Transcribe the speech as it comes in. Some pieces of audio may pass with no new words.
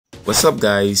What's up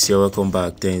guys, you're welcome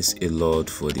back. Thanks a lot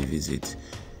for the visit.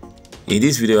 In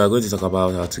this video we're going to talk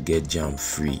about how to get Jamb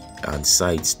free and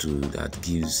sites too that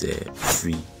gives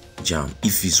free Jamb.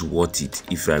 If it's worth it,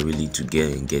 if you are willing to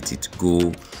get it,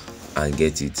 go and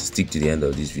get it. Stick to the end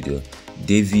of this video.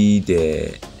 David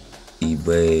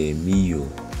Ibemiyo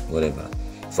whatever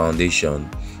Foundation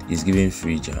is giving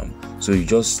free Jamb, so you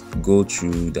just go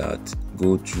through that.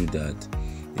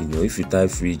 You know, if you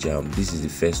type free Jamb, this is the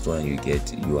first one you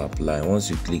get. You apply. Once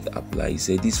you click apply, you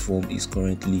say this form is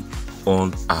currently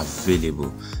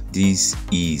unavailable. This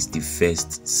is the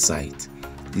first site.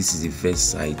 This is the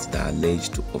first site that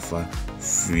alleged to offer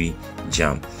free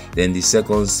Jamb. Then the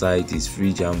second site is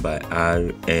free Jamb by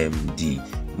RMD.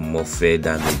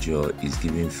 Damager is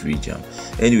giving free Jamb.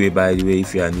 Anyway, by the way,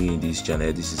 if you are new in this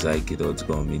channel, this is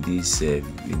IK.com. In this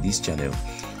channel,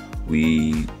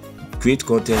 we create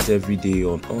content every day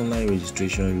on online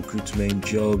registration, recruitment,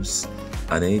 jobs,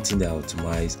 and anything that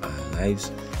optimize our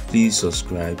lives. Please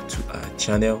subscribe to our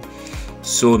channel.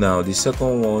 So now the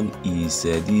second one is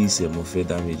this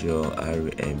Damager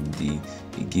RMD.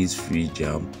 It gives free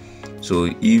Jamb. So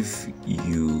if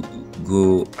you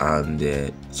go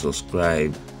and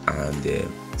subscribe and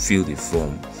fill the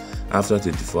form, after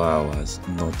 24 hours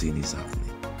nothing is happening.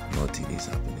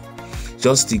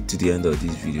 Just stick to the end of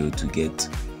this video to get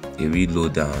a real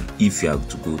lowdown if you have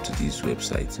to go to this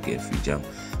website to get free Jamb.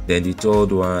 Then the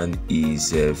third one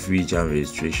is free Jamb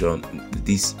registration.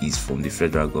 This is from the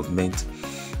federal government.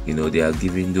 You know, they are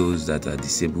giving those that are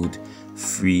disabled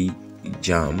free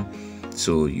Jamb.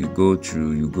 So you go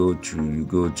through,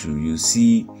 you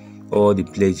see all the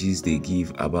pledges they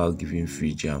give about giving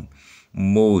free Jamb.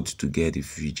 Mode to get the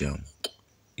free Jamb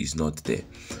is not there.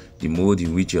 The mode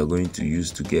in which you are going to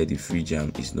use to get the free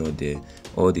Jamb is not there.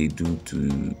 All they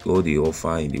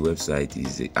offer in the website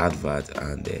is the advert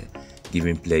and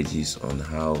giving pledges on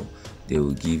how they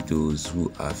will give those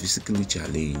who are physically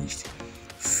challenged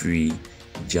free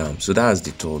Jamb. So that's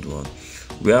the third one.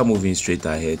 We are moving straight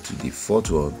ahead to the fourth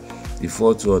one. The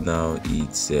fourth one now,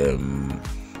 it's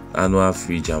annual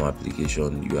free Jamb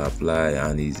application. You apply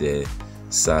and it's a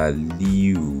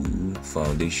Saliu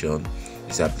Foundation.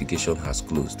 This application has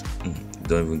closed.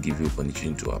 Don't even give you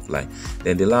permission to apply.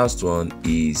 Then the last one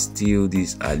is still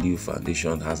this Aliu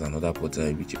Foundation has another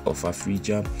portal which offer free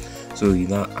Jamb. So you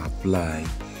now apply.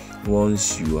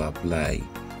 Once you apply,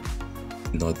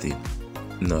 nothing.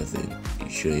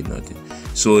 It's showing nothing.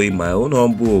 So in my own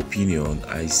humble opinion,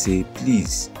 I say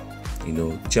please, you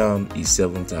know, Jamb is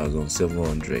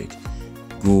 7,700.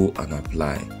 Go and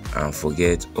apply and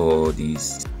forget all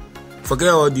these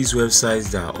websites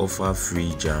that offer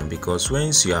free Jamb, because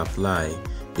once you apply,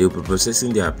 they will be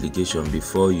processing the application.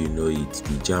 Before you know it,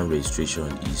 the Jamb registration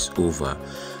is over.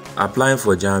 Applying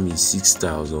for Jamb is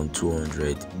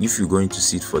 6,200. If you're going to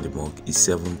sit for the mock, it's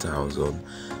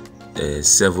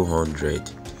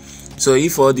 7,700. So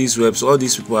if all these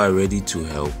people are ready to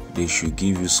help, they should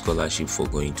give you scholarship for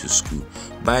going to school.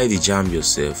 Buy the Jamb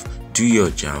yourself, do your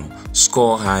Jamb,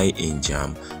 score high in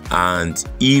Jamb, and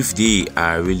if they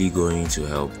are really going to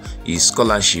help, is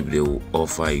scholarship they will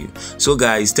offer you. So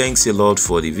guys, thanks a lot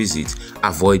for the visit.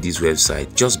 Avoid this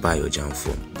website. Just buy your Jamb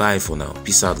form. Bye for now.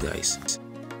 Peace out guys.